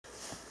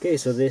Okay,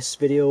 so this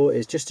video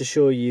is just to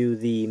show you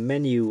the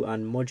menu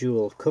and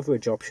module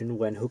coverage option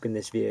when hooking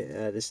this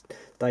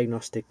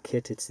diagnostic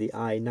kit. It's the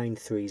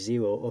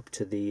i930 up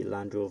to the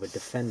Land Rover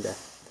Defender.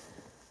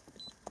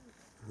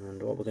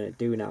 And what we're going to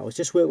do now is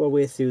just work our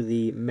way through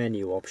the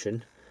menu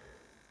option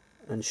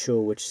and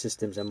show which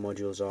systems and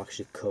modules are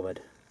actually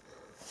covered.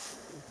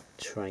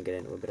 Try and get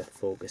into a bit of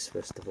focus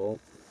first of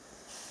all.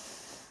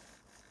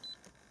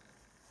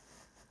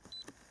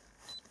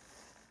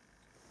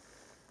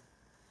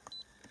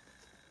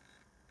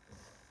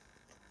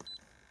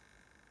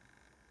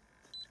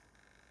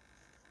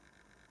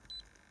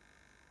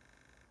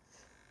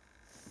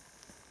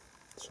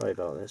 Sorry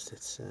about this,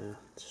 it's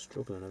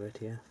struggling a bit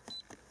here.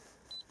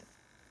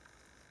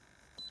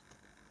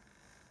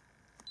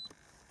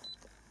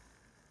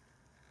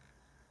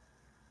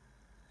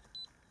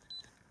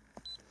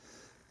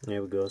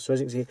 There we go. So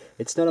as you can see,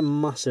 it's not a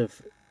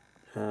massive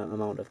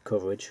amount of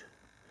coverage,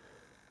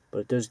 but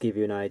it does give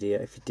you an idea.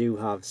 If you do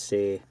have,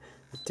 say,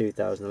 a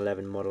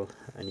 2011 model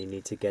and you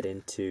need to get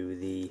into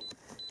the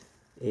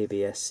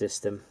ABS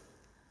system,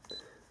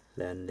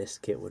 then this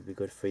kit would be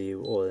good for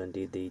you, or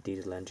indeed the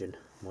diesel engine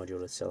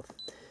module itself.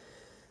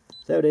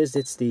 There it is,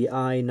 it's the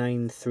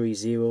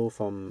i930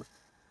 from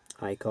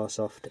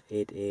iCarsoft.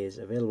 It is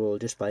available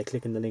just by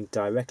clicking the link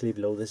directly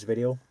below this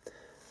video.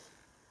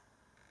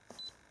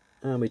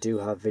 And we do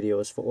have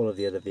videos for all of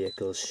the other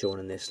vehicles shown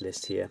in this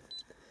list here,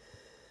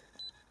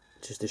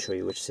 just to show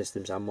you which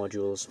systems and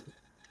modules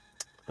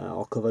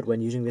are covered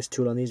when using this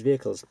tool on these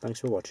vehicles.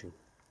 Thanks for watching.